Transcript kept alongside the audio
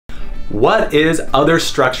What is other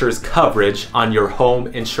structures coverage on your home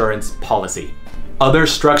insurance policy? Other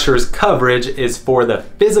structures coverage is for the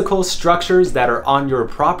physical structures that are on your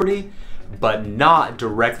property, but not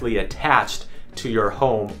directly attached to your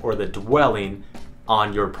home or the dwelling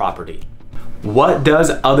on your property. What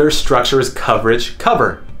does other structures coverage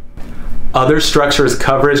cover? Other structures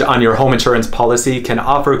coverage on your home insurance policy can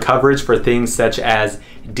offer coverage for things such as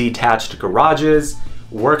detached garages,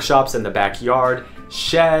 workshops in the backyard,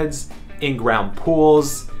 sheds, in-ground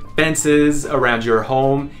pools, fences around your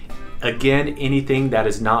home. Again, anything that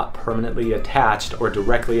is not permanently attached or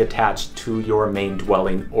directly attached to your main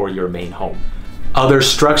dwelling or your main home. Other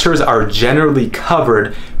structures are generally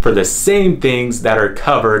covered for the same things that are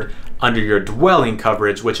covered under your dwelling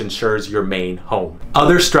coverage, which insures your main home.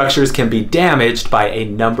 Other structures can be damaged by a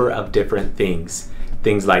number of different things.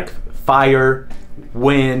 Things like fire,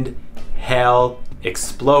 wind, hail,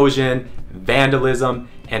 explosion, vandalism,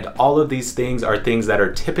 and all of these things are things that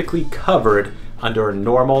are typically covered under a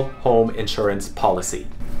normal home insurance policy.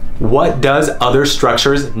 What does other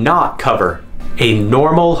structures not cover? A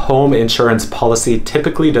normal home insurance policy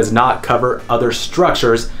typically does not cover other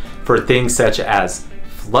structures for things such as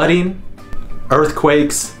flooding,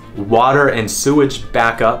 earthquakes, water and sewage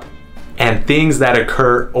backup, and things that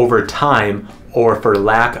occur over time or for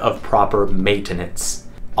lack of proper maintenance.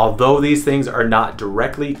 Although these things are not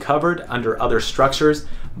directly covered under other structures,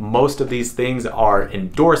 most of these things are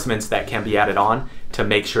endorsements that can be added on to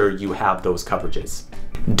make sure you have those coverages.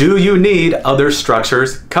 Do you need other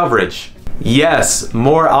structures coverage? Yes,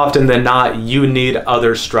 more often than not, you need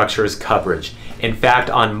other structures coverage. In fact,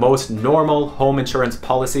 on most normal home insurance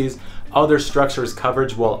policies, other structures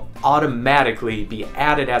coverage will automatically be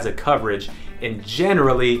added as a coverage, and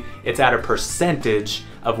generally it's at a percentage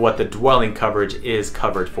of what the dwelling coverage is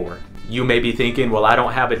covered for. You may be thinking, well, I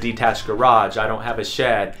don't have a detached garage, I don't have a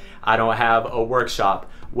shed, I don't have a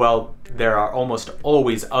workshop. Well, there are almost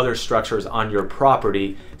always other structures on your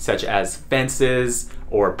property, such as fences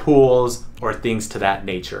or pools or things to that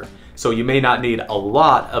nature. So you may not need a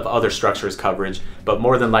lot of other structures coverage, but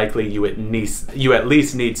more than likely you at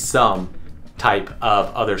least need some type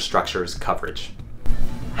of other structures coverage.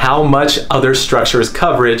 How much other structures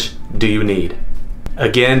coverage do you need?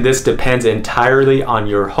 Again, this depends entirely on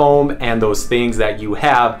your home and those things that you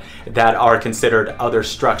have that are considered other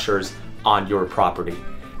structures on your property.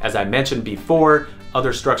 As I mentioned before,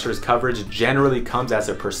 other structures coverage generally comes as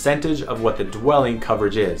a percentage of what the dwelling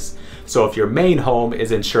coverage is. So if your main home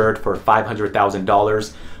is insured for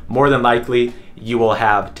 $500,000, more than likely you will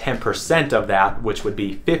have 10% of that, which would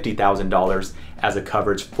be $50,000, as a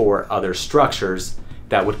coverage for other structures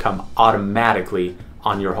that would come automatically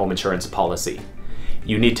on your home insurance policy.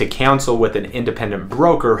 You need to counsel with an independent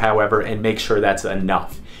broker, however, and make sure that's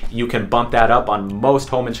enough. You can bump that up on most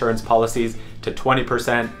home insurance policies to 20%,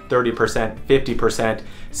 30%, 50%.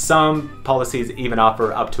 Some policies even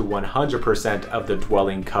offer up to 100% of the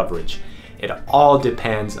dwelling coverage. It all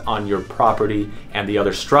depends on your property and the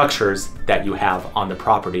other structures that you have on the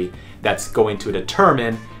property. That's going to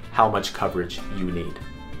determine how much coverage you need.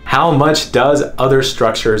 How much does other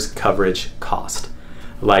structures coverage cost?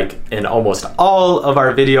 Like in almost all of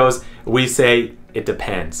our videos, we say it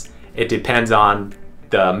depends. It depends on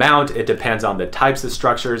the amount, it depends on the types of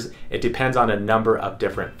structures, it depends on a number of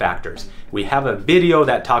different factors. We have a video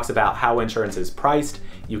that talks about how insurance is priced.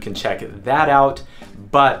 You can check that out,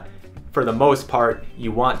 but for the most part,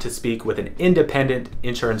 you want to speak with an independent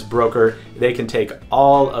insurance broker. They can take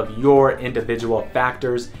all of your individual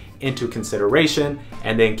factors into consideration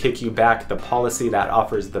and then kick you back the policy that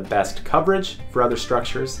offers the best coverage for other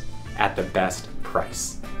structures at the best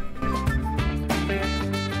price.